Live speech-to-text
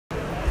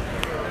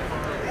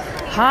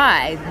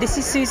Hi, this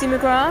is Susie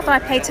McGrath. I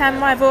play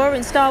Tam Rivora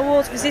in Star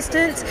Wars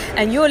Resistance,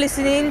 and you're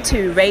listening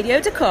to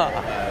Radio Dakar.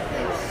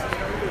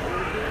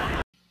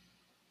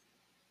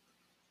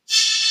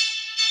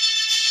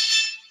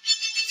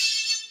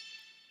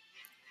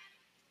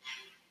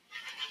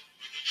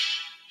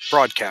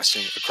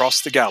 Broadcasting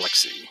across the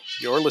galaxy,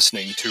 you're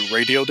listening to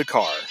Radio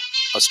Dakar,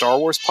 a Star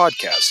Wars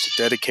podcast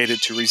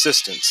dedicated to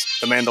Resistance,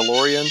 The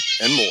Mandalorian,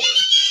 and more.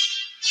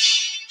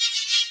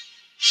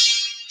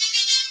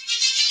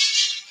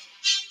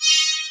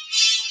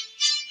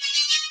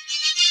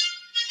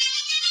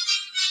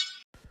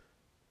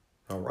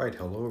 Alright,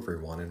 hello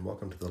everyone, and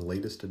welcome to the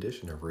latest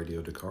edition of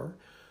Radio Dakar.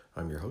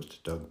 I'm your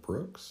host, Doug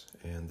Brooks,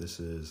 and this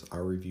is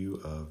our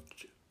review of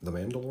The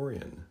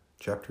Mandalorian,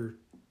 Chapter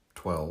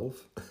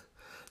 12,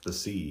 The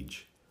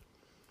Siege.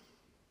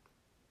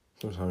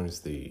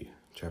 Sometimes the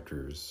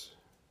chapters,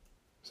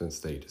 since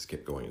they just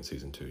get going in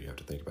Season 2, you have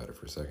to think about it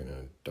for a second, and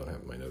I don't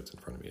have my notes in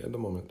front of me at the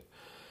moment.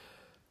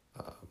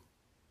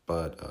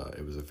 But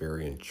it was a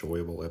very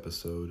enjoyable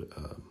episode.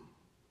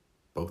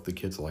 Both the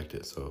kids liked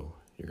it, so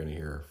you're going to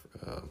hear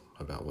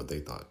about what they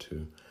thought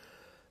too.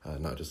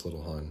 Not just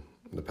little Han,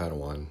 the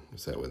Padawan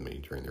sat with me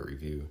during the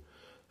review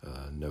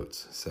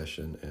notes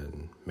session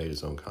and made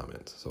his own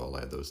comments, so I'll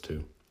add those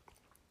too.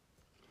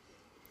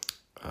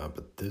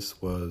 But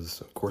this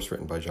was, of course,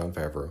 written by Jon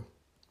Favreau,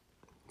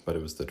 but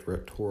it was the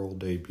directorial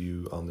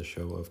debut on the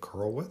show of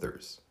Carl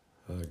Weathers,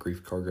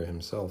 Greef Karga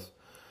himself.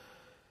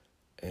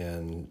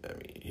 And I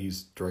mean,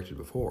 he's directed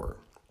before,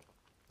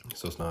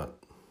 so it's not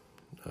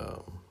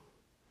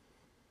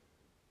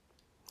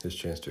his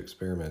chance to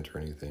experiment or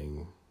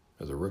anything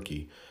as a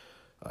rookie.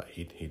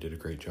 He did a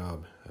great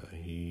job.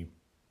 He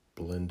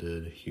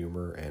blended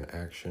humor and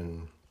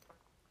action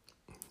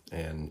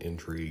and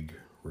intrigue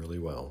really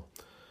well.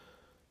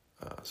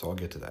 So I'll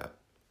get to that.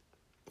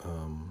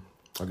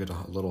 I'll get to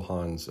little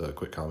Han's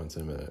quick comments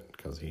in a minute,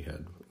 because he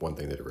had one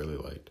thing that he really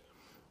liked.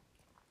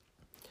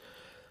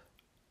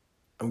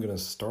 I'm going to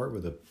start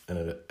with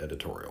an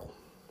editorial.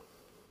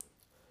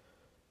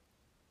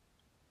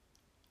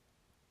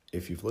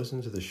 If you've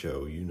listened to the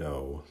show, you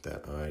know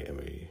that I am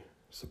a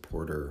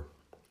supporter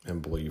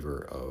and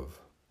believer of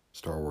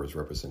Star Wars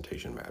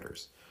representation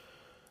matters.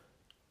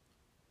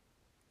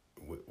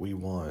 We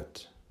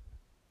want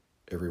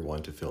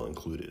everyone to feel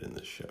included in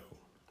this show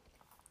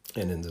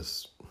and in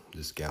this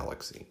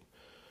galaxy,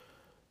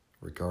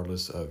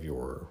 regardless of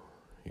your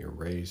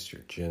race,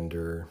 your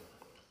gender,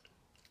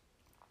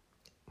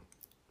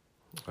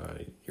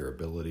 your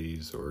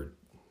abilities or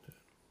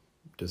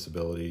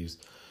disabilities.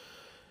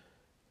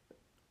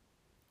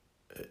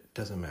 It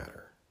doesn't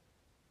matter.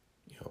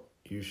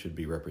 You should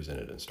be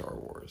represented in Star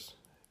Wars.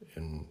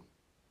 And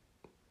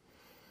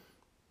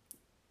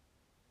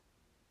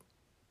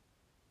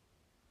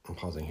I'm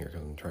pausing here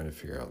because I'm trying to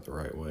figure out the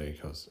right way,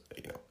 because,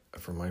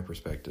 from my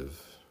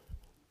perspective,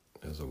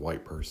 as a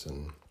white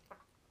person,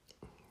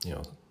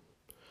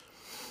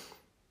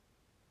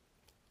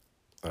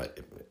 I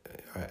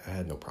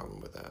had no problem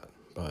with that.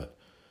 But,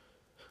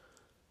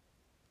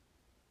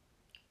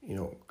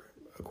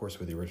 of course,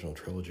 with the original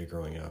trilogy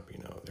growing up,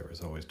 there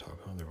was always talk,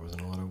 there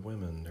wasn't a lot of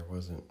women. There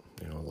wasn't,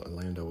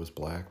 Lando was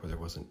black, but there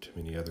wasn't too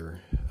many other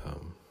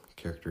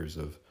characters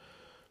of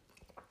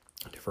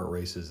different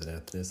races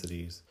and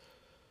ethnicities.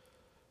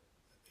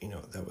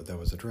 That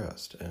was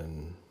addressed.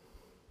 And,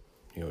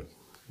 in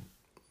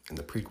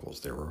the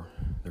prequels,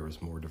 there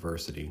was more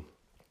diversity.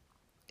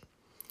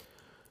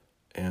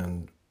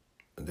 And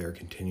they're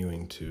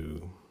continuing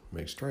to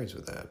make strides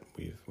with that.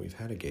 We've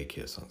had a gay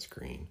kiss on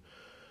screen.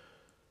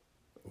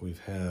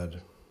 We've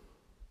had,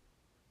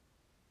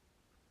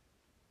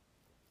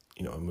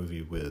 a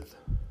movie with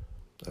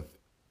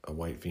a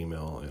white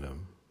female and a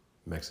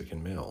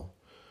Mexican male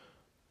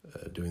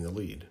doing the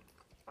lead.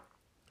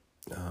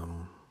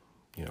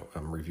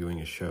 I'm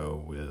reviewing a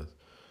show with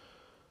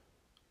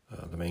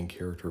the main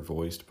character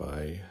voiced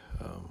by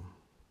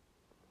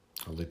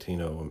a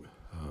Latino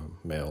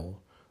male,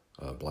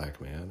 a black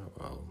man,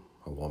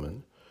 a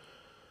woman.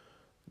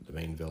 The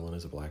main villain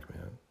is a black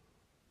man.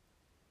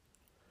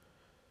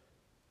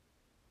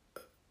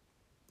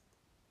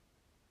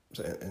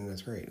 So, and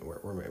that's great.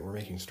 We're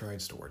making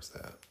strides towards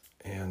that.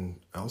 And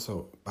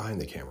also, behind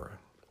the camera,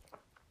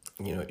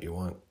 you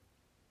want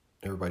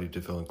everybody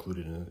to feel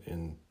included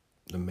in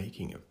the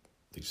making of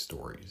these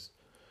stories.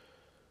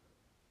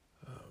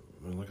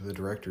 Look at the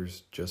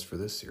directors just for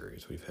this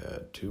series. We've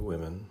had 2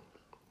 women,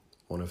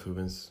 one of whom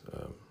is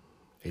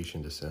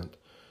Asian descent.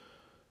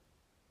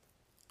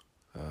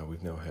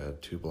 We've now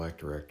had 2 black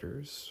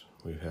directors.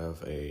 We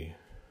have a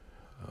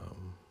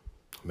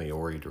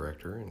Maori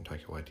director in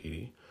Taika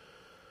Waititi.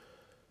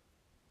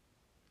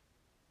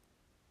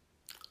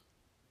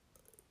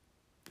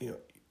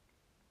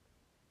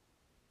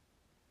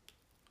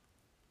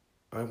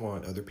 I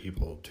want other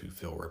people to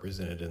feel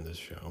represented in this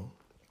show,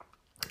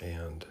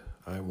 and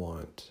I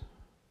want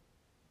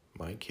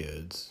my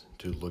kids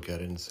to look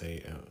at it and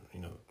say,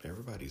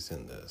 everybody's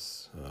in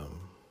this.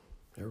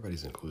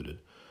 Everybody's included.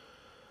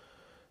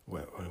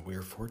 Well,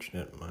 we're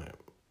fortunate.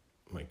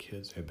 My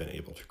kids have been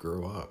able to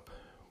grow up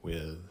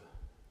with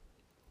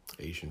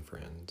Asian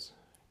friends,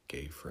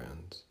 gay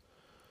friends,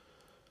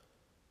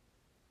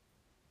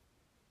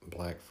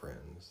 black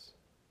friends,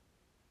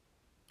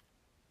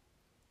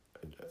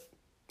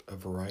 a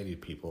variety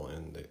of people,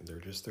 and they're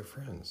just their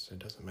friends. It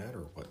doesn't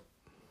matter what,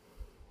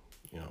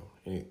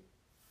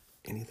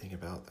 anything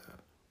about that.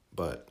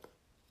 But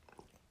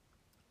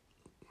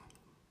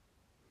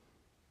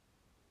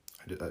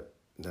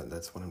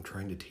that's what I'm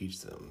trying to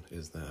teach them,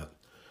 is that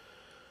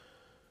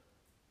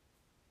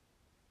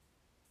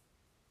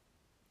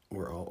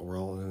we're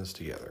all in this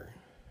together,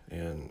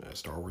 and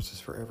Star Wars is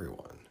for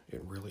everyone.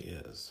 It really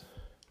is.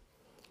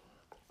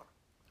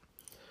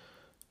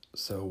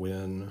 So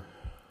when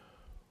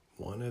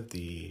one of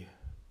the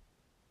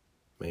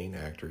main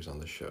actors on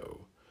the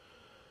show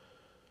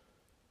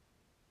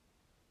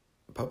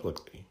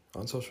publicly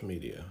on social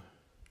media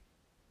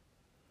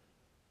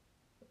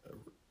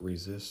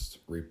resists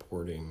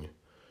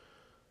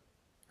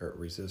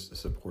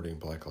supporting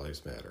Black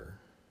Lives Matter,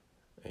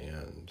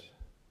 and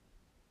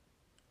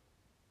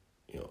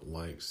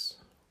likes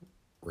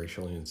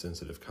racially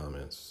insensitive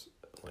comments,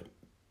 like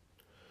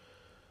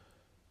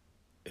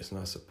is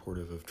not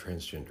supportive of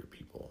transgender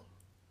people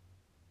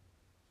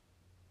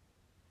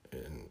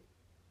and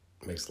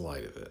makes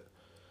light of it,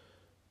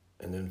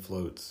 and then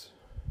floats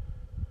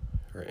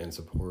and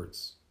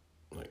supports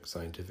like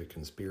scientific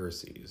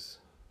conspiracies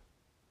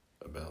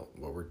about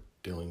what we're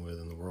dealing with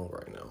in the world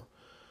right now.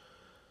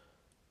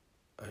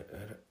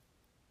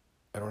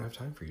 I don't have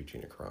time for you,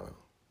 Gina Carano.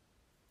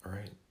 All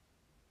right?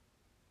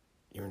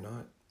 You're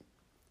not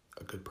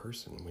a good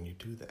person when you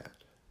do that.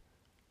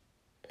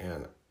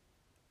 And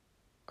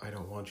I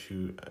don't want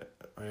you...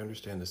 I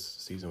understand this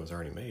season was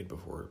already made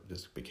before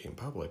this became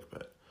public,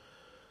 but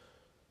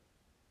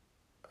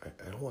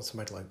I don't want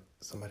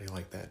somebody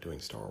like that doing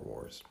Star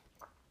Wars.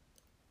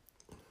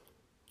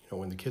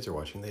 When the kids are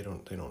watching, they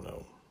don't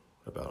know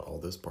about all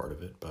this part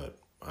of it, but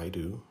I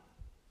do.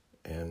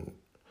 And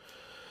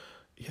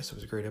yes, it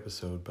was a great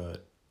episode,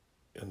 but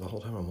the whole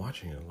time I'm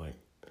watching it, I'm like,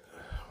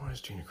 why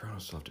does Gina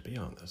Carano still have to be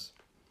on this?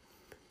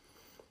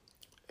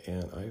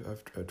 And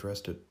I've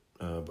addressed it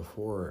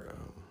before.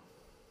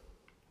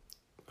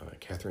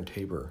 Catherine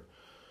Tabor,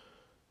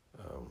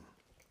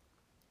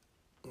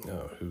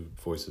 who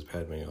voices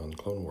Padme on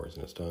Clone Wars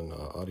and has done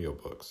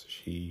audiobooks,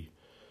 she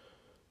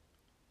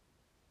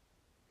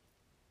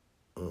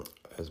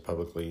has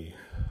publicly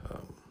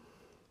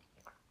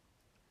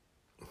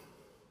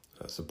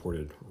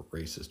supported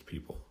racist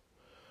people.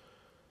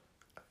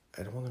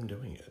 I don't want them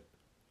doing it.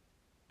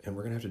 And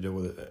we're going to have to deal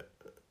with it.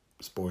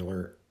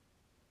 Spoiler,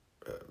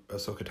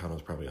 Ahsoka Tano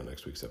is probably on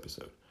next week's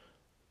episode.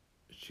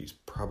 She's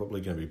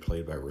probably going to be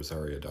played by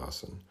Rosario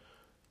Dawson,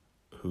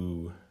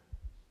 who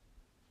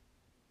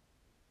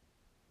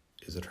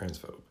is a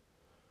transphobe.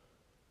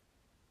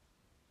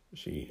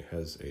 She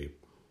has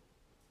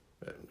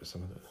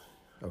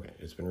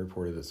it's been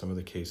reported that some of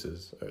the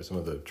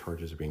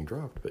charges are being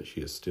dropped, but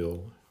she is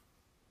still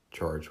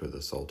charged with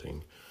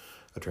assaulting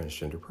a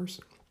transgender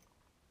person.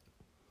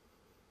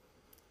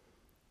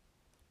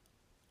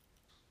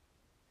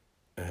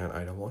 And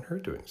I don't want her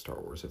doing Star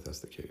Wars if that's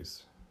the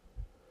case.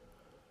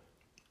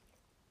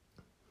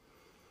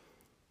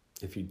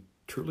 If you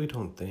truly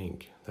don't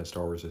think that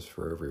Star Wars is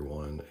for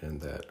everyone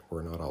and that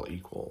we're not all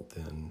equal,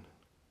 then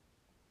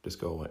just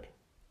go away.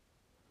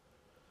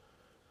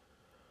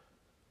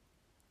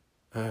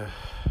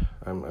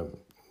 I'm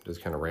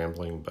just kind of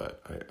rambling,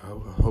 but I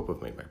hope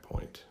I've made my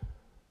point.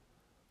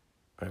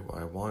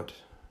 I want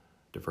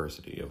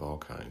diversity of all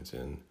kinds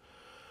in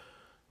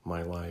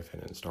my life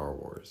and in Star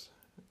Wars.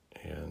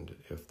 And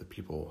if the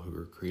people who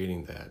are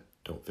creating that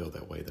don't feel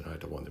that way, then I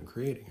don't want them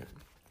creating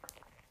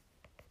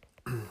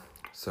it.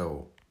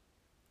 So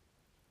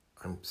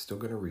I'm still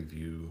going to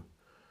review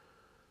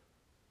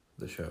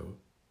the show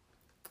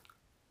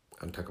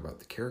and talk about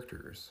the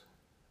characters,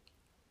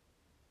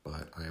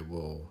 but I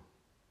will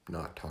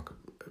not talk,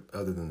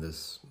 other than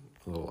this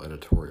little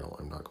editorial,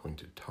 I'm not going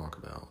to talk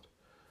about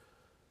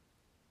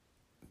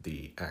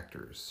the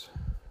actors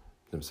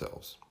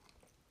themselves.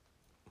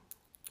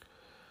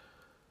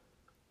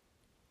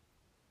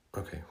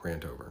 Okay,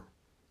 rant over.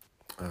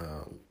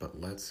 But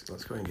let's go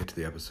ahead and get to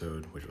the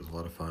episode, which was a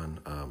lot of fun.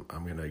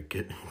 I'm going to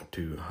get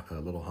to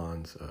Little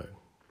Han's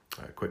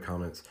quick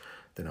comments,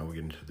 then I will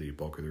get into the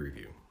bulk of the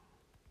review.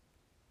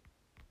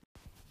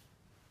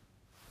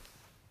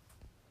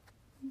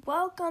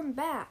 Welcome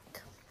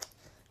back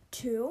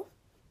to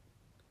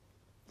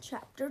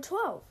Chapter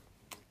 12.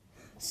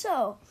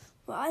 So,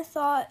 what I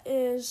thought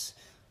is,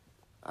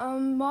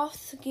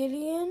 Moff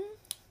Gideon,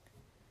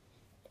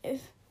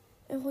 if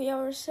we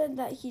ever said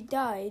that he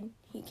died,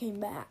 he came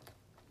back.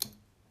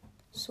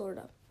 Sort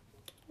of.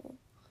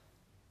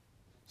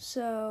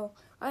 So,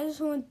 I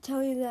just wanted to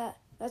tell you that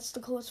that's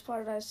the coolest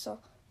part I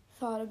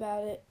thought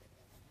about it.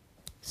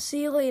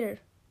 See you later.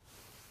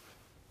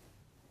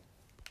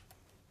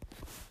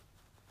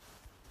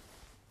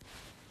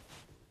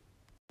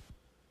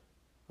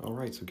 All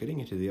right, so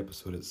getting into the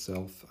episode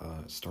itself,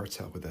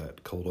 starts out with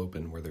that cold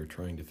open where they're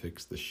trying to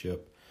fix the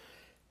ship,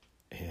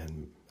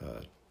 and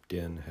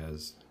Din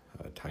has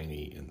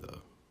Tiny in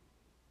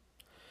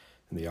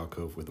the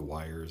alcove with the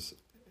wires.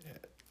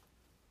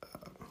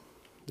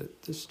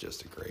 This is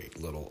just a great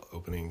little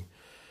opening.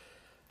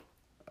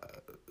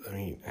 I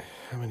mean,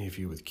 how many of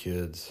you with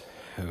kids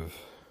have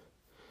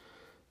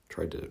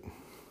tried to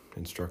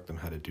instruct them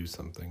how to do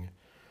something?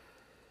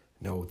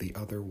 No, the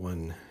other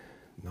one,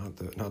 not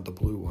the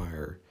blue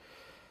wire.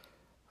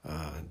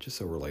 Just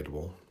so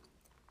relatable.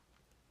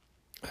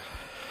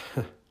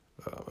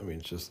 I mean,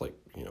 it's just like,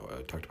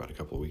 I talked about a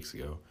couple of weeks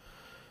ago,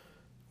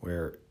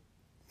 where,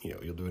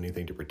 you'll do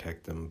anything to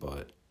protect them,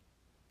 but,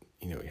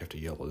 you have to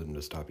yell at them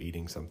to stop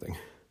eating something.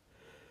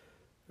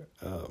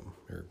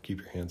 Or keep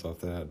your hands off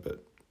that,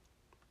 but,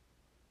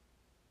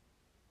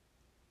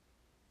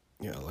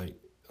 yeah,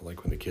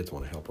 like when the kids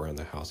want to help around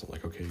the house, I'm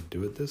like, okay,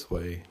 do it this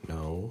way.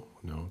 No,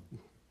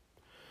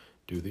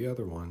 do the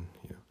other one,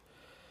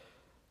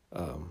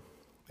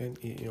 And,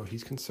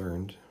 he's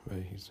concerned.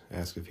 Right? He's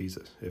asked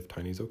if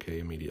Tiny's okay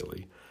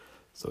immediately.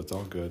 So it's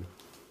all good.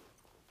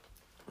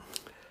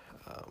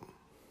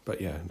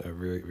 But yeah, a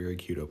very, very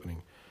cute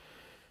opening.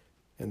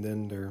 And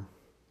then they're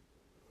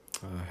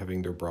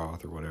having their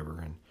broth or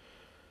whatever.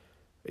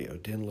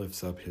 And, Din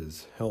lifts up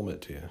his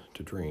helmet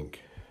to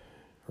drink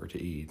or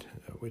to eat,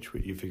 which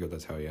you figure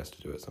that's how he has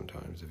to do it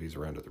sometimes if he's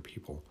around other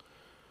people.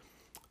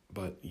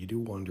 But you do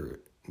wonder,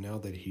 now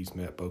that he's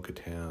met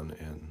Bo-Katan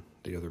and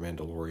the other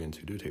Mandalorians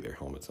who do take their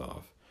helmets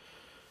off,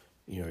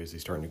 is he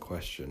starting to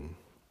question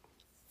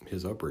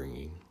his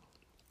upbringing?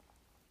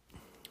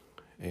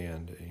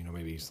 And,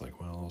 maybe he's like,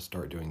 well, I'll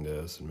start doing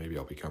this, and maybe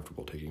I'll be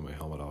comfortable taking my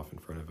helmet off in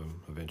front of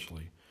him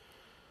eventually.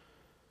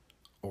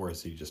 Or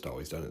has he just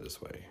always done it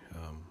this way?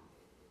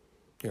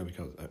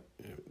 Because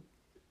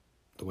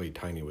the way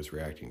Tiny was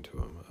reacting to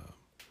him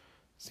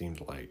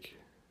seemed like,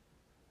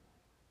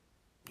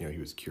 he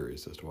was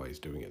curious as to why he's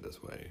doing it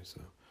this way,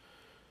 so...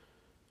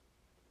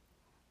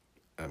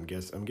 I'm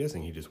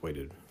guessing he just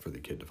waited for the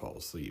kid to fall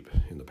asleep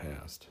in the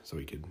past so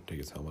he could take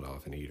his helmet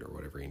off and eat or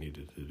whatever he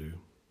needed to do.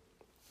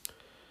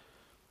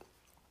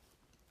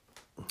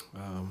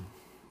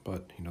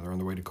 But, they're on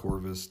their way to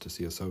Corvus to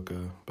see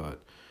Ahsoka,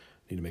 but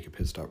need to make a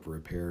pit stop for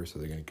repair, so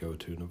they're going to go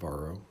to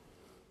Navarro.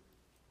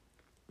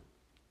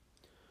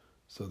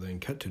 So they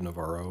cut to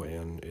Navarro,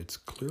 and it's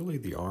clearly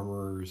the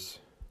armorer's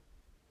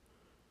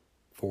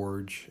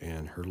forge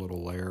and her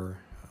little lair,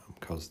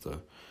 because the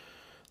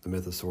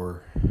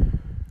mythosaur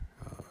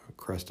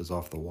crest is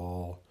off the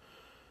wall,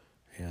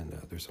 and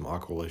there's some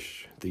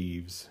Aqualish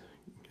thieves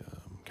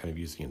kind of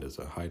using it as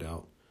a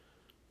hideout.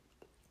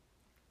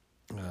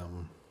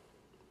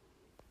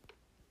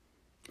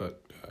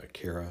 But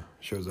Cara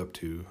shows up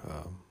to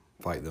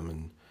fight them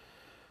and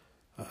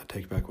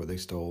take back what they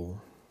stole.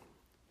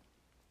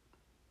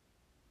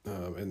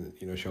 And,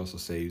 she also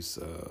saves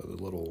the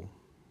little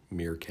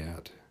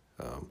meerkat.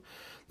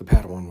 The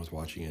Padawan was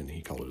watching it, and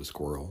he called it a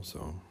squirrel,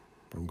 so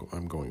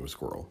I'm going with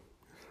squirrel.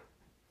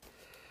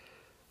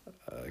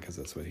 Because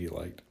that's what he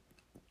liked.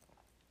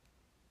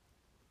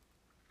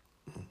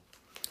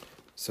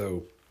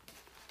 So,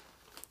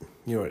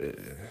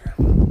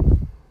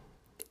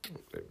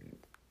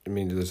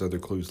 there's other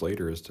clues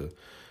later as to,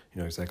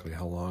 exactly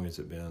how long has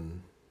it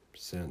been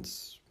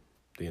since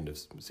the end of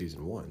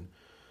season 1.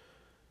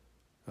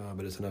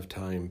 But it's enough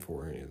time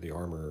for the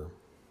armor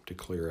to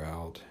clear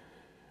out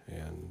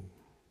and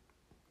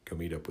go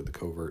meet up with the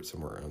covert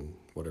somewhere on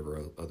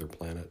whatever other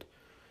planet.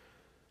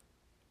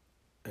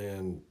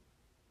 And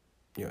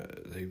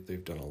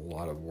they've done a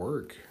lot of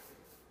work,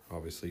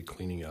 obviously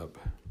cleaning up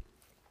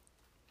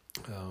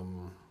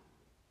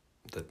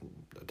the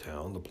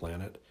town, the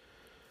planet.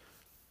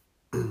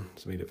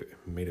 It's made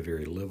it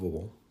very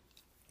livable.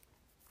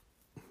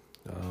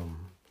 I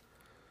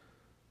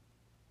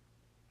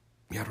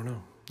don't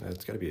know.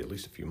 It's got to be at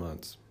least a few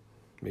months,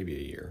 maybe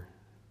a year,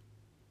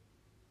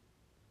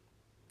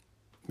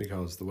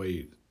 because the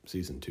way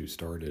season 2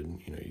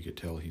 started, you could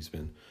tell he's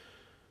been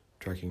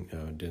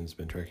Din's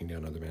been tracking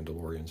down other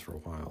Mandalorians for a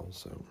while,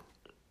 so.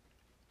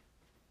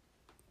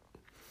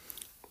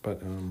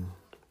 But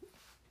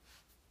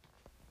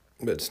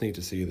it's neat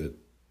to see that,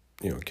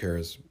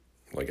 Cara's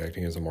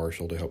acting as a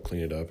marshal to help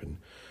clean it up, and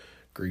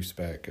Greef's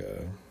back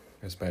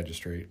as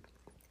magistrate.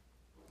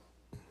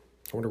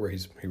 I wonder where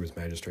he was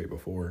magistrate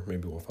before.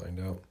 Maybe we'll find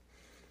out.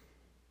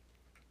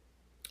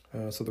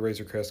 So the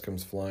Razor Crest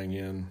comes flying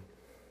in.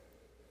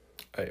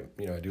 I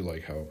do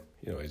like how,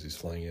 as he's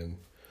flying in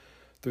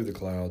through the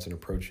clouds and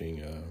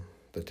approaching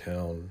the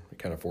town, it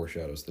kind of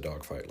foreshadows the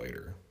dogfight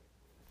later.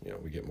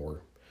 We get more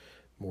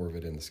of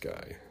it in the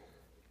sky.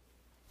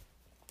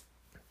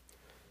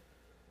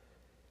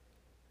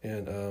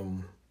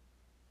 And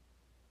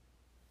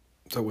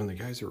so when the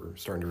guys are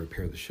starting to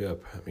repair the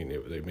ship, they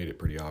made it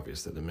pretty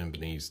obvious that the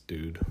Membanese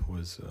dude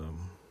was,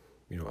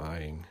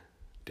 eyeing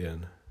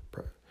Din.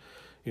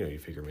 You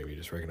figure maybe he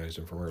just recognized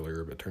him from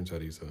earlier, but it turns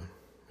out he's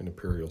an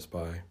Imperial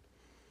spy.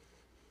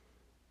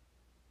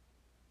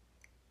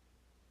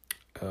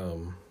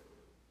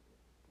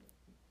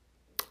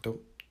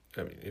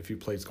 If you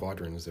played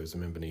Squadrons, there's a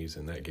Membanese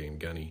in that game,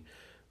 Gunny,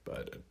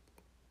 but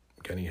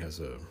Gunny has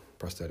a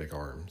prosthetic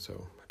arm,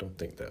 so I don't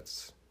think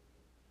that's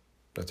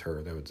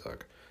her. That would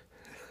suck.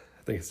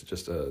 I think it's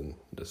just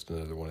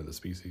another one of the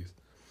species.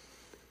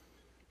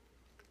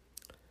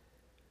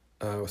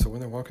 So when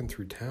they're walking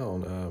through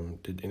town,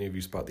 did any of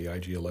you spot the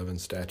IG-11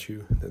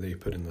 statue that they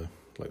put in the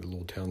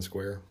little town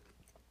square?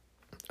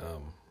 I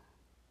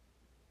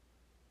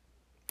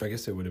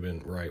guess it would have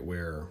been right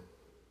where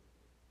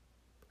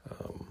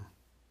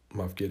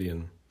Moff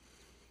Gideon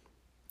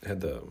had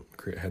the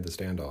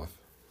standoff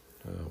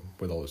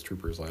with all those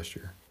troopers last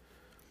year.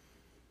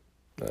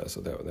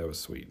 So that was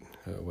sweet.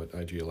 What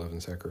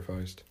IG-11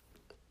 sacrificed.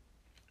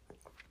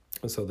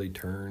 And so they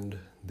turned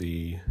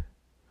they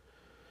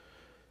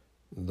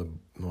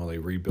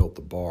rebuilt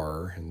the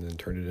bar and then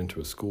turned it into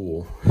a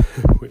school,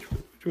 which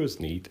was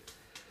neat.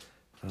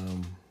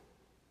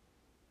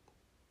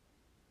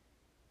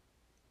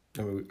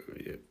 I mean,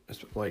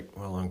 it's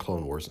on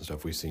Clone Wars and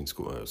stuff, we've seen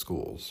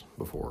schools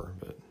before,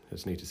 but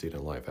it's neat to see it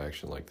in live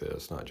action like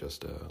this, not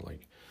just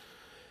like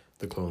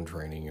the clone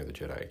training or the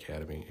Jedi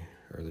Academy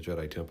or the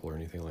Jedi Temple or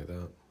anything like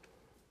that.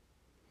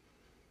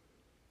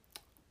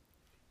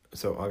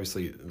 So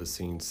obviously the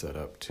scene's set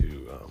up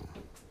to,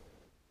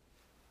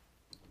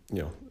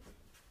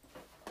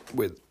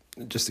 with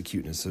just the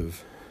cuteness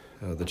of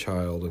the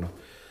child, and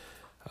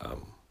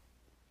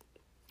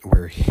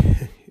where he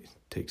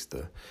takes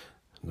the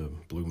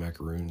blue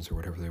macaroons or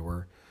whatever they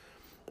were.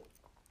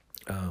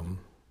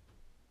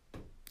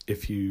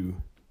 If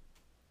you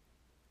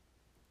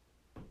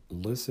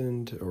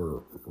listened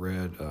or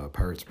read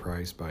Pirate's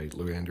Price by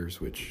Lou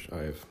Anders, which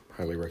I've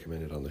highly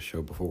recommended on the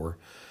show before,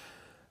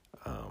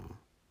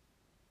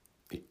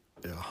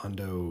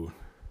 Hondo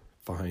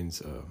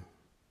finds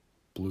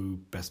blue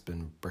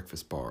Bespin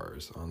breakfast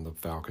bars on the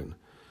Falcon.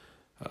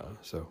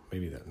 So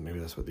maybe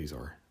that's what these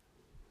are.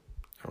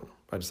 I don't know.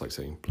 I just like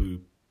saying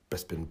blue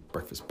Bespin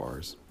breakfast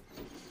bars.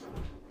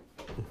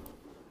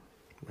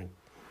 Are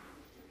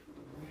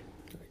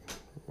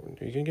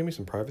you gonna give me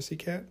some privacy,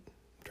 cat?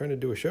 I'm trying to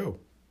do a show.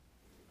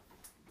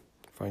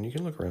 Fine, you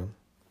can look around.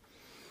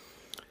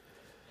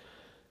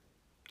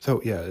 So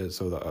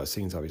the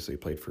scenes obviously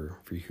played for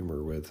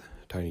humor with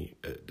Tiny.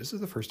 This is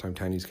the first time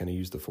Tiny's kind of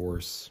used the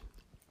Force,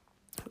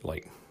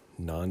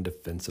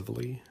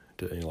 non-defensively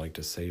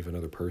to save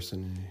another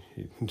person.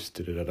 He just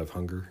did it out of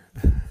hunger,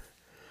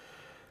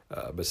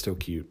 but still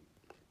cute.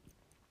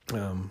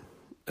 The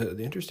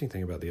interesting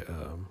thing about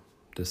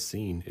this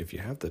scene, if you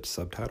have the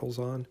subtitles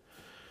on,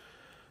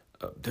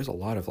 there's a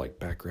lot of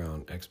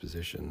background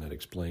exposition that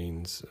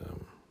explains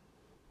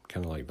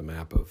kind of the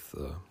map of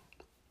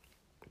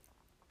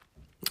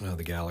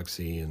the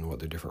galaxy and what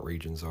the different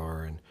regions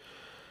are, and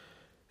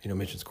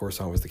mentions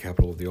Coruscant was the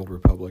capital of the Old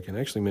Republic, and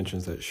actually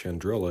mentions that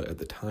Chandrilla at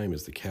the time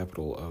is the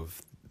capital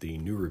of the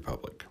New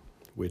Republic,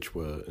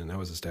 that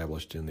was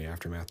established in the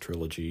Aftermath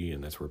trilogy,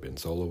 and that's where Ben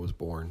Solo was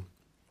born.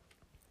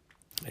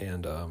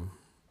 And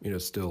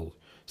still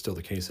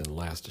the case in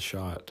Last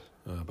Shot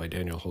by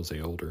Daniel Jose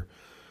Older,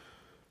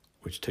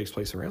 which takes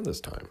place around this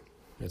time.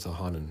 It's a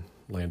Han and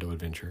Lando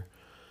adventure.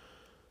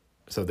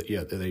 So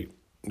the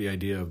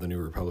idea of the New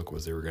Republic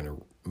was they were going to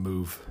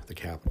move the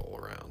capital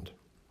around.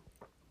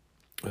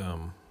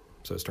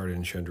 So it started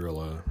in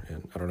Chandrilla,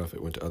 and I don't know if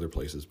it went to other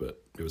places, but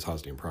it was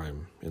Hosnian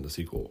Prime in the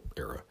sequel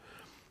era.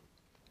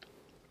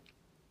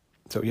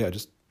 So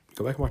just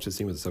go back and watch the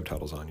scene with the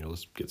subtitles on. You'll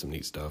just get some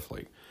neat stuff,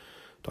 like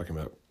talking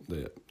about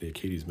the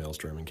Acades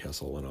Maelstrom and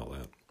Kessel and all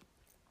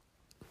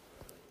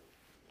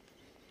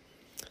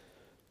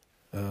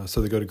that.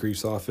 So they go to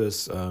Greef's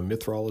office.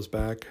 Mythrol is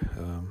back.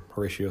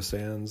 Horatio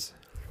Sands.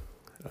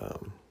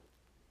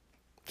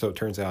 So it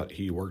turns out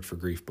he worked for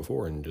Greef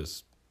before and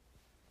just,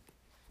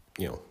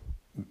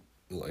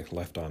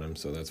 left on him.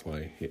 So that's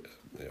why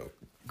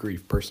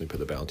Greef personally put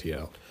the bounty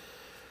out.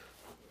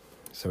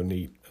 So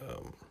neat.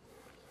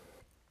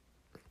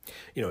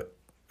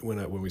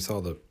 When we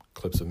saw the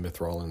clips of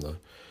Mythrol in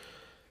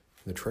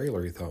the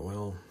trailer, you thought,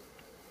 well,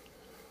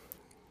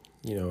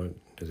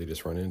 does he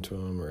just run into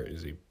him, or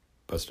is he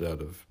busted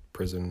out of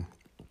prison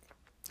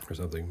or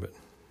something? But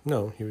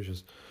no, he was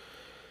just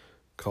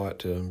caught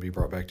to be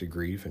brought back to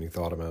Greef, and he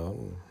thought him out.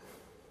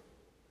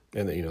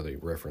 And they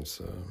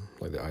reference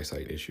the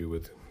eyesight issue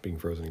with being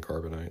frozen in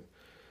carbonite.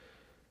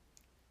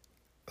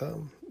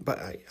 But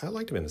I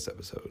liked him in this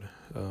episode.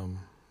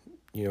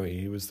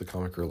 He was the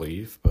comic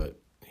relief, but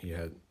he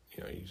had,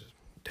 he's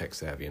tech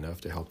savvy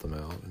enough to help them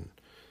out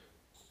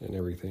and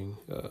everything.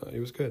 It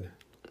was good.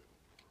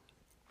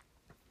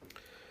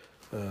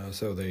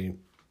 So they,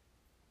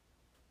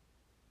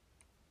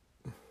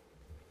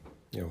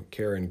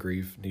 Kara and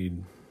Greef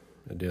need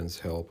Din's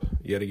help.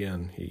 Yet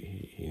again,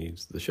 he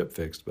needs the ship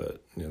fixed,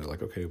 but, they're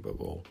like, okay, but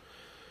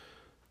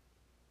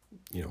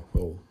you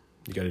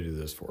got to do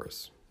this for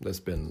us. That's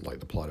been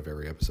the plot of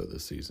every episode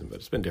this season, but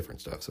it's been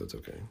different stuff, so it's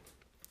okay.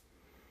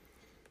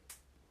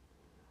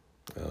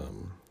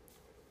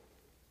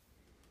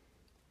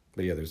 But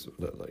there's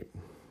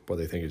what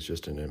they think is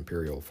just an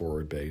Imperial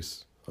forward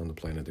base on the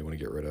planet they want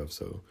to get rid of,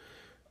 so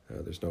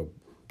there's no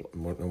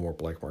more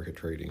black market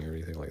trading or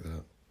anything like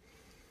that.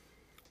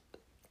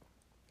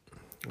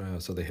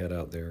 So they head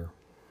out there.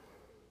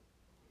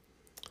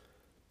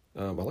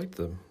 I like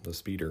the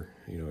speeder.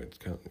 It's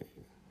kind of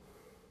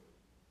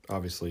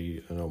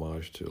obviously an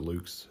homage to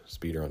Luke's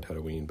speeder on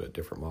Tatooine, but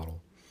different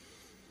model.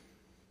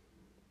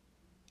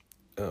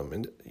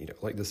 And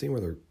like the scene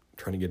where they're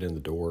trying to get in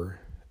the door.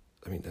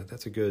 I mean,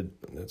 that's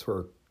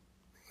where,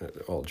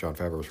 well, Jon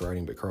Favreau was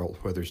writing, but Carl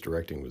Weathers'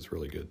 directing was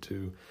really good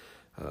too.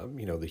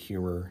 The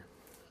humor,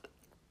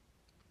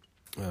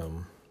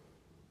 kind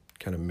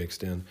of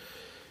mixed in.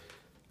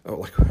 Oh,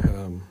 like,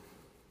 the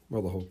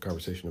whole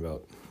conversation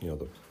about,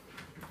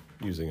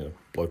 using a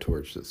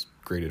blowtorch that's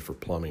graded for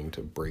plumbing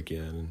to break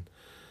in,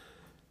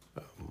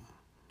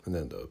 and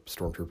then the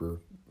stormtrooper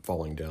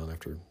falling down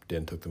after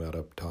Din took them out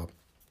up top.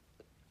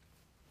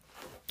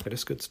 It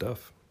is good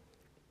stuff.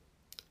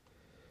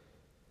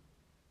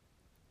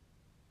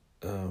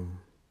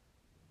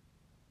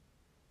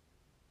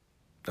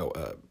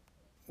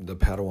 The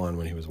Padawan,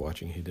 when he was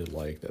watching, he did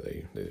like that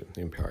the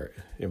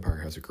Empire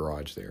has a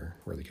garage there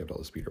where they kept all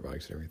the speeder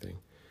bikes and everything.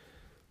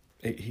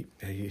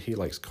 He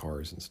likes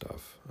cars and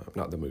stuff,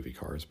 not the movie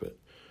cars, but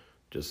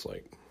just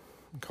like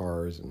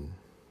cars and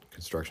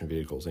construction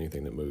vehicles,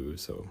 anything that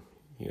moves. So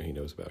he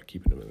knows about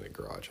keeping them in the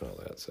garage and all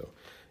that. So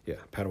yeah,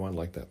 Padawan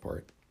liked that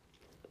part.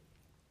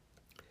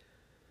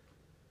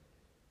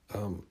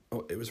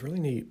 It was really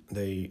neat.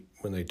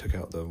 When they took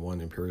out the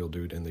one Imperial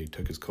dude and they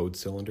took his code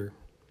cylinder.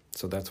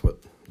 So that's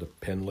what the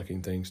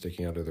pen-looking thing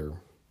sticking out of their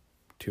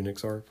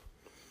tunics are.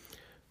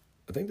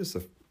 I think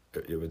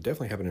it would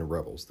definitely happen in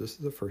Rebels. This is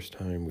the first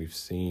time we've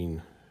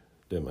seen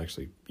them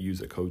actually use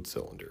a code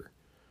cylinder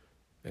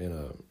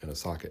and a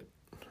socket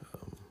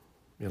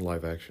in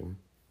live action.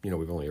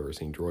 We've only ever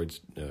seen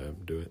droids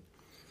do it.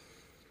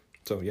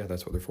 So yeah,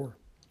 that's what they're for.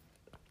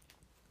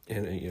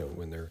 And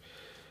when they're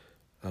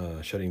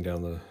shutting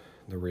down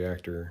the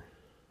reactor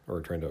or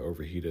trying to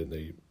overheat it,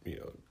 they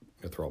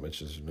Thrawn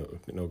mentions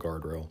no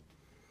guardrail.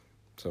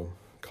 So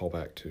call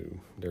back to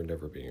there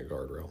never being a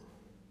guardrail.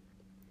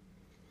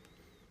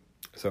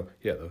 So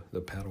yeah, the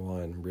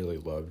Padawan really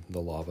loved the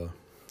lava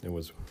and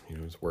was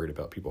worried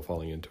about people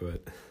falling into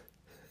it.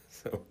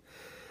 So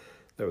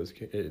that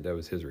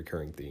was his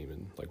recurring theme,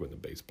 and like when the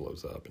base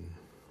blows up and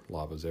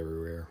lava's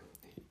everywhere.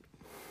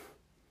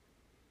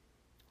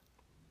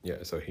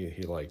 So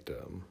he liked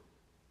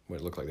when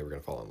it looked like they were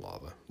going to fall in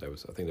lava.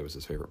 I think that was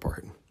his favorite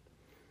part.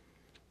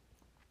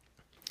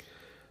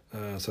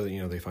 So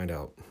they find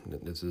out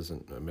that this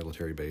isn't a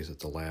military base;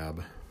 it's a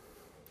lab,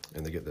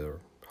 and they get the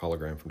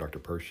hologram from Dr.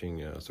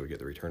 Pershing. So we get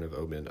the return of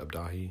Omen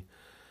Abdahi.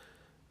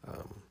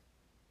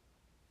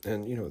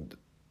 And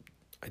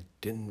I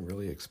didn't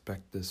really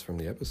expect this from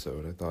the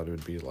episode. I thought it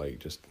would be like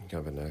just kind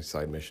of a nice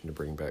side mission to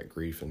bring back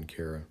Greef and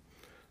Cara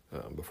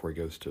before he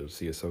goes to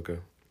see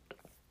Ahsoka.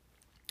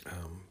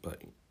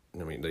 But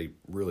they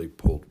really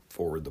pulled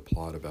forward the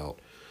plot about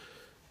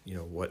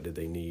what did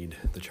they need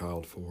the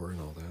child for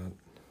and all that.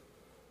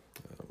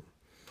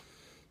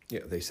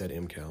 They said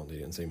M-count. They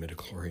didn't say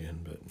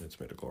midichlorian, but it's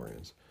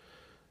midichlorians.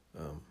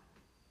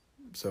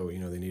 So,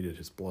 they needed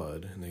his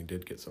blood, and they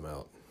did get some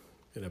out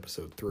in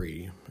episode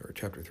 3, or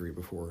chapter 3,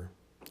 before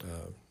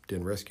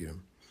Din rescued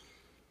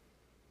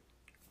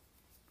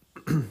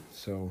him.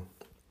 So,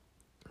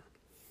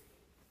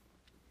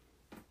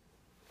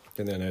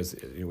 and then as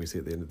we see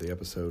at the end of the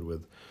episode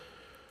with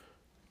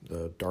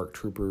the dark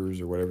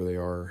troopers or whatever they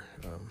are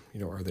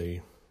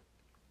they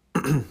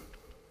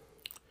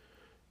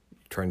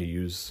trying to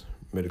use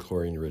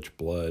midichlorian-rich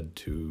blood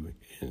to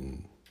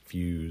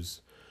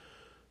infuse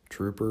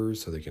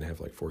troopers so they can have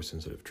like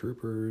force-sensitive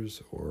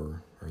troopers,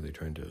 or are they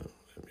trying to,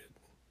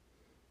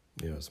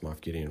 is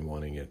Moff Gideon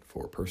wanting it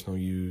for personal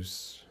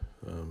use?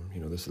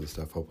 This is the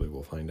stuff hopefully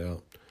we'll find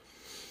out.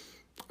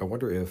 I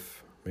wonder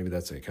if maybe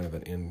that's a kind of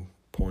an end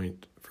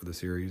point for the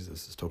series.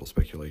 This is total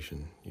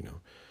speculation,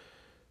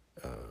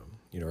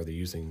 are they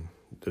using,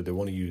 do they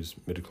want to use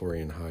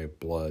midichlorian high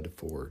blood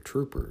for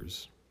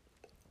troopers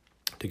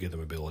to give them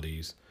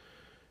abilities?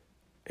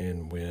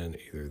 And when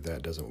either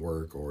that doesn't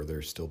work or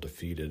they're still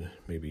defeated,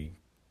 maybe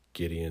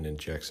Gideon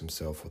injects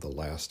himself with the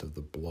last of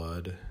the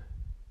blood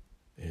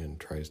and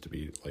tries to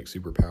be like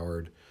super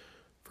powered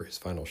for his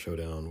final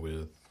showdown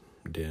with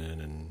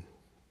Din and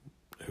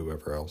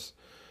whoever else.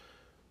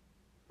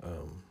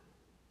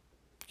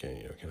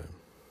 Kind of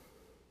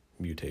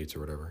mutates or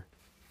whatever.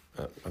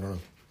 I don't know.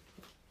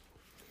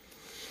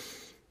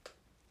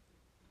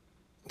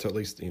 So at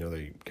least,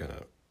 they kind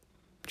of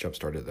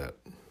jump-started that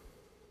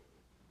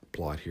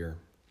plot here.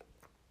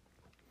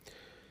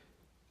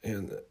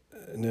 And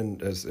then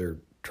as they're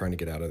trying to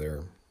get out of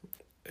there,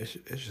 it's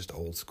just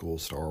old school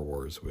Star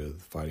Wars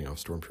with fighting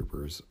off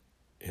stormtroopers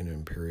in an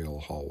Imperial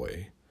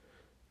hallway.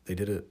 They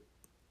did it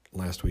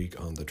last week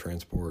on the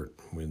transport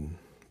when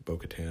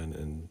Bo-Katan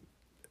and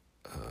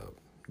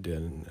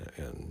Din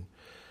and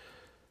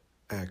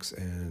Axe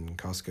and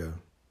Casca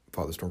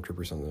fought the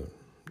stormtroopers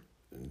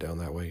down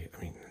that way.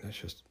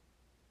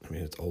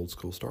 It's old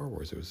school Star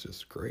Wars. It was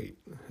just great.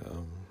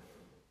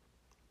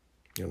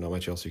 Not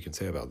much else you can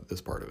say about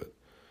this part of it.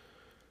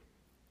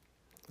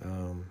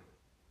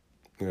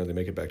 they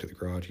make it back to the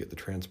garage, get the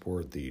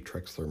transport, the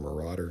Trexler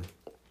Marauder.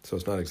 So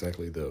it's not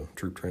exactly the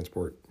troop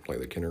transport like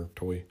the Kenner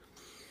toy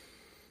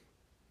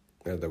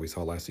that we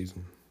saw last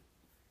season.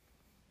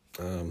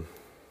 But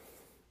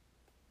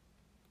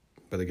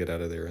they get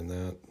out of there in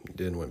that.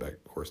 Den went back,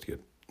 of course, to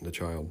get the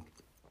child.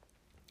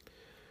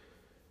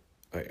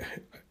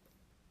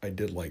 I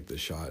did like the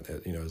shot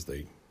at, as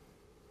they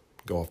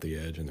go off the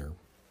edge and they're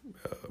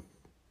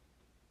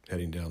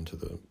heading down to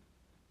the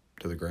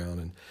ground,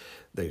 and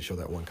they show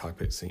that one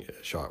cockpit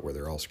shot where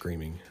they're all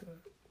screaming.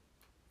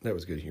 That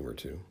was good humor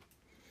too.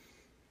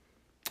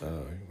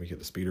 We get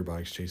the speeder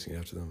bikes chasing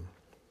after them.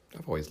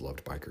 I've always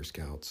loved biker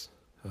scouts.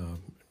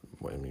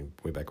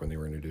 Way back when they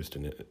were introduced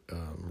in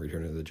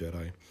Return of the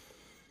Jedi.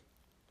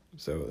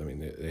 So,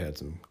 they had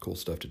some cool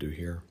stuff to do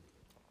here.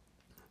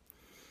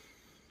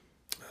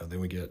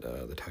 Then we get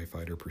the TIE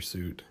Fighter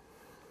Pursuit.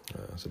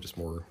 So just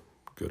more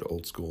good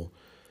old school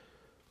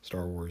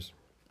Star Wars.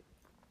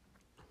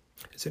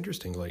 It's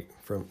interesting,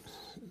 from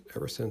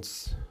ever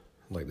since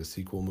the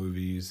sequel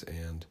movies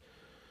and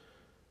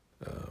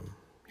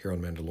here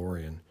on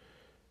Mandalorian,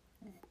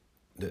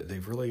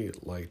 they've really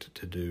liked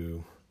to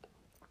do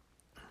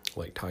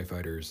TIE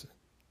fighters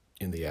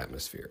in the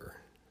atmosphere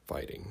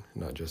fighting,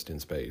 not just in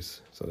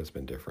space. So that's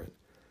been different.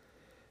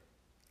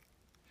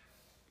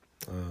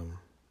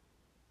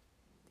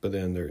 But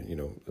then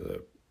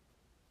the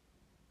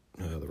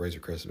Razor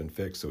Crest has been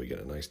fixed, so we get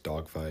a nice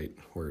dogfight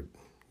where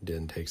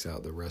Din takes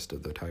out the rest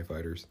of the TIE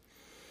fighters.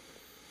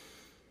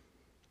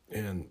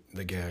 And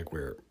the gag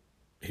where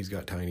he's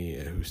got Tiny,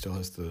 who still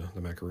has the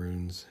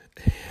macaroons,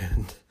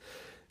 and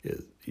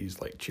he's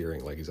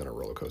cheering like he's on a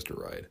roller coaster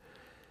ride.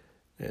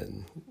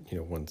 And,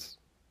 once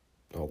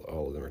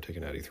all of them are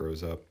taken out, he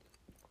throws up.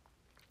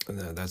 And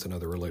that's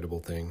another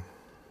relatable thing.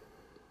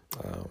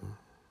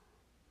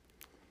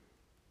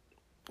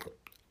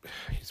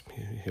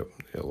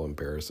 He'll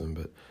embarrass him,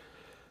 but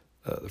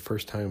the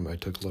first time I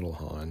took little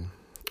Han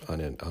on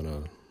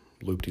a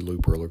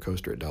loop-de-loop roller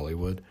coaster at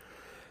Dollywood,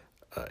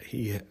 I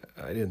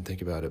didn't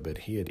think about it, but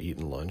he had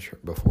eaten lunch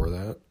before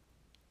that,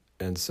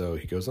 and so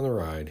he goes on the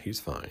ride. He's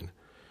fine,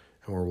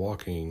 and we're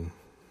walking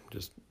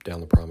just down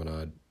the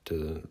promenade to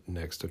the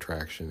next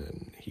attraction,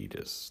 and he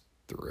just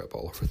threw up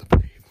all over the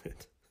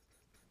pavement.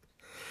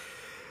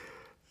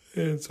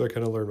 And so I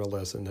kind of learned my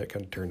lesson. That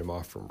kind of turned him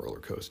off from roller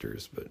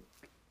coasters. But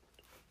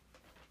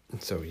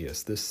so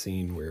yes, this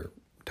scene where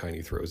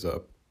Tiny throws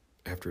up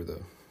after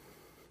the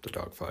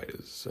dogfight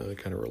is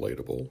kind of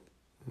relatable.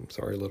 I'm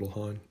sorry, little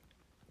Han.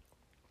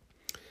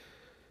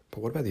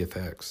 But what about the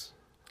effects?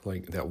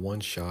 That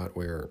one shot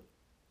where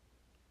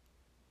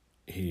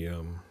he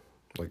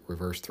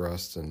reverse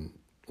thrusts and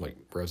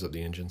revs up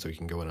the engine so he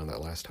can go in on that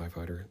last TIE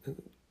fighter.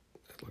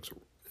 It's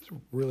a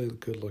really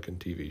good looking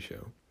TV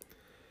show.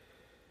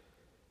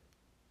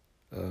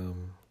 So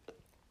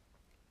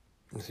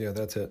yeah,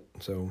 that's it.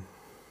 So,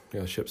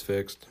 ship's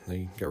fixed.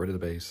 They got rid of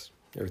the base.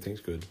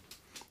 Everything's good.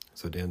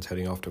 So Dan's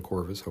heading off to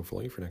Corvus,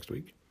 hopefully, for next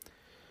week.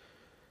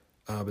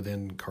 But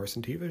then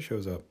Carson Teva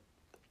shows up.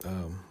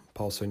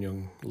 Paul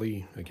Sun-Young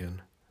Lee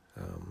again.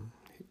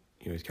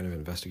 He's kind of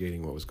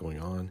investigating what was going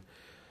on.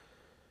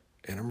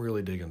 And I'm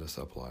really digging the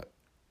subplot.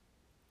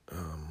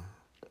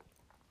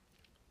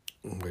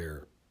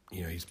 Where,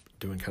 he's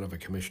doing kind of a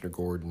Commissioner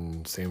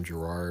Gordon, Sam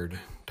Gerard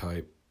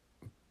type,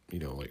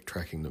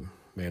 tracking the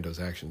Mando's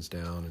actions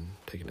down and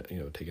taking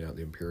out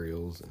the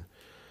Imperials and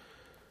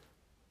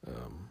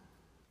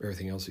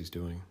everything else he's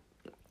doing.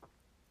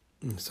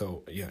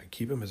 So, yeah,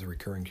 keep him as a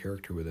recurring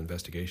character with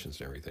investigations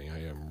and everything.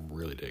 I am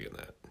really digging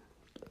that.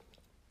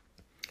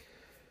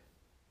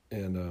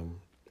 And,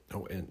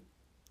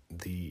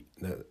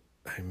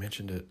 I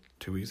mentioned it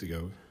 2 weeks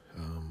ago.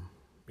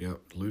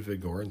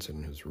 Ludwig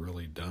Göransson has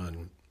really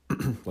done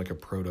a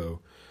proto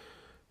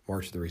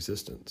March of the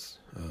Resistance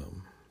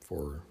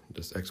for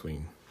this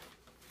X-Wing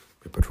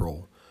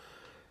patrol.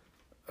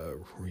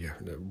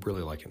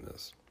 Really liking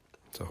this.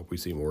 So I hope we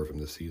see more of him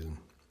this season.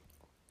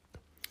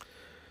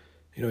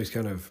 He's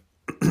kind of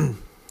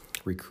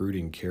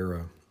recruiting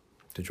Kara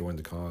to join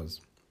the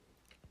cause.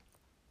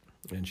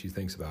 And she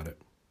thinks about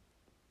it.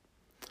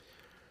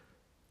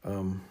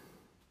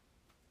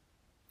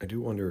 I do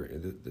wonder,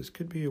 this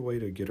could be a way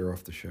to get her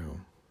off the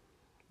show,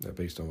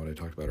 based on what I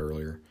talked about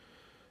earlier.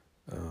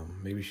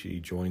 Maybe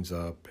she joins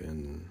up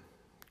and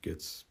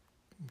gets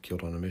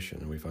killed on a mission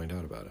and we find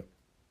out about it.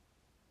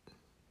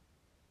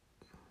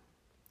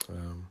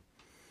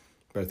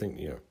 But I think,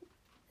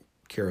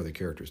 Kara, the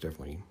character, is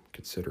definitely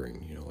considering,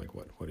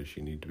 what does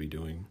she need to be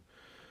doing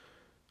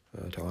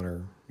to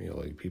honor,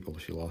 people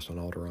she lost on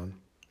Alderaan.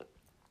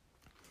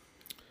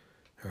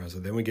 So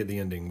then we get the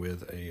ending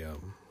with a,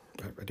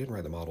 I didn't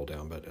write the model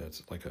down, but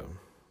it's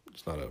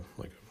not a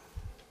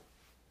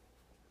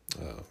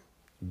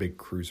big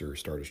cruiser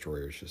Star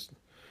Destroyer. It's just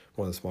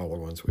one of the smaller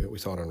ones. We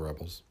saw it on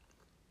Rebels.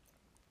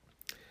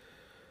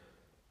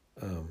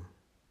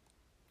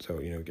 So,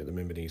 get the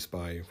Mimbini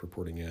spy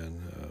reporting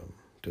in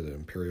to the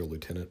Imperial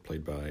Lieutenant,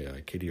 played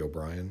by Katie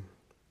O'Brien,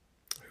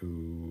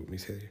 who, let me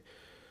say,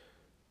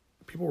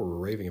 people were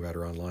raving about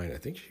her online. I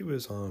think she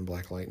was on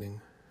Black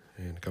Lightning,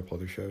 and a couple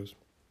other shows.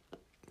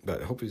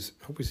 But I hope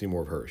we see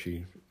more of her.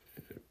 She,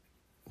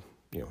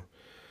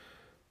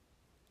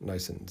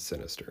 nice and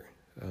sinister.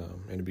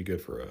 And it'd be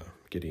good for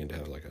Gideon to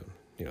have like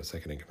a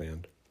second in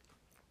command.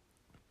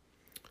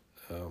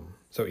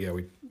 So yeah,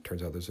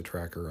 turns out there's a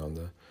tracker on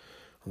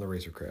the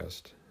Razor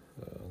Crest.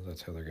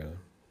 That's how they're gonna,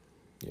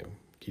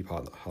 keep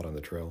hot on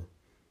the trail.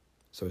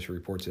 So she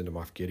reports into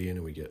Moff Gideon,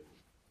 and we get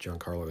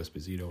Giancarlo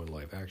Esposito in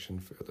live action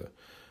for the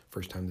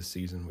first time this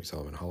season. We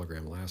saw him in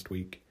hologram last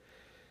week.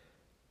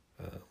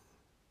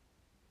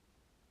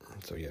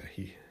 So yeah,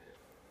 he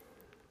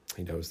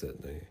knows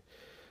that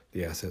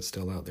the asset's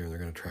still out there, and they're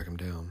going to track him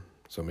down.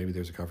 So maybe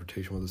there's a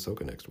confrontation with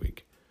Ahsoka next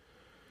week.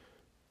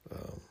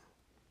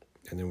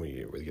 And then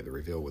we get the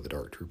reveal with the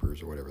Dark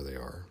Troopers or whatever they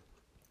are.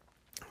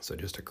 So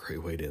just a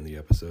great way to end the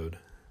episode.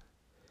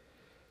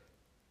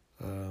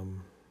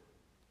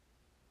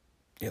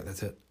 Yeah,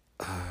 that's it.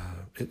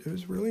 It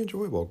was really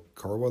enjoyable.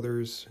 Carl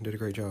Weathers did a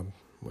great job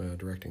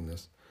directing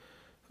this.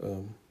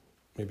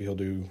 Maybe he'll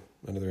do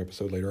another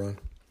episode later on.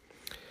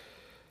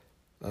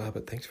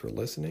 But thanks for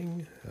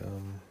listening.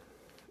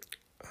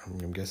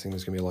 I'm guessing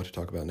there's going to be a lot to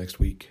talk about next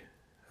week.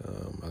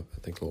 I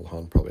think Lil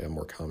Han probably have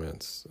more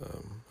comments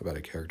about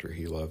a character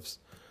he loves.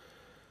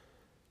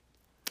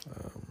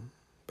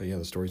 But yeah,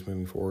 the story's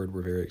moving forward.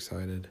 We're very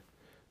excited.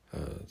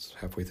 It's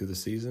halfway through the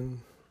season.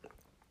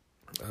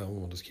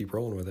 We'll just keep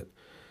rolling with it.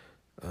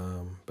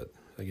 But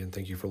again,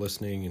 thank you for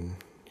listening and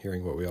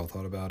hearing what we all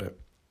thought about it.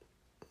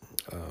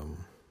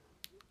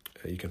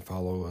 You can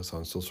follow us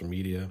on social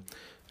media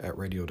at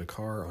Radio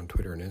Dakar on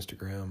Twitter and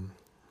Instagram.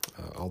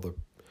 All the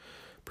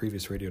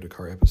previous Radio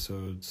Dakar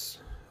episodes,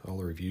 all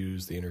the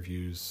reviews, the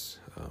interviews,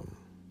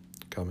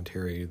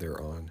 commentary,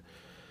 they're on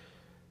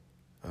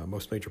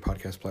most major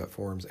podcast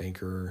platforms,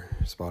 Anchor,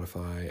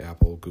 Spotify,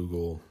 Apple,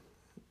 Google.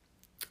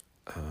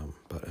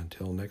 But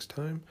until next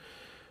time,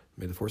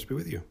 may the Force be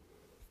with you.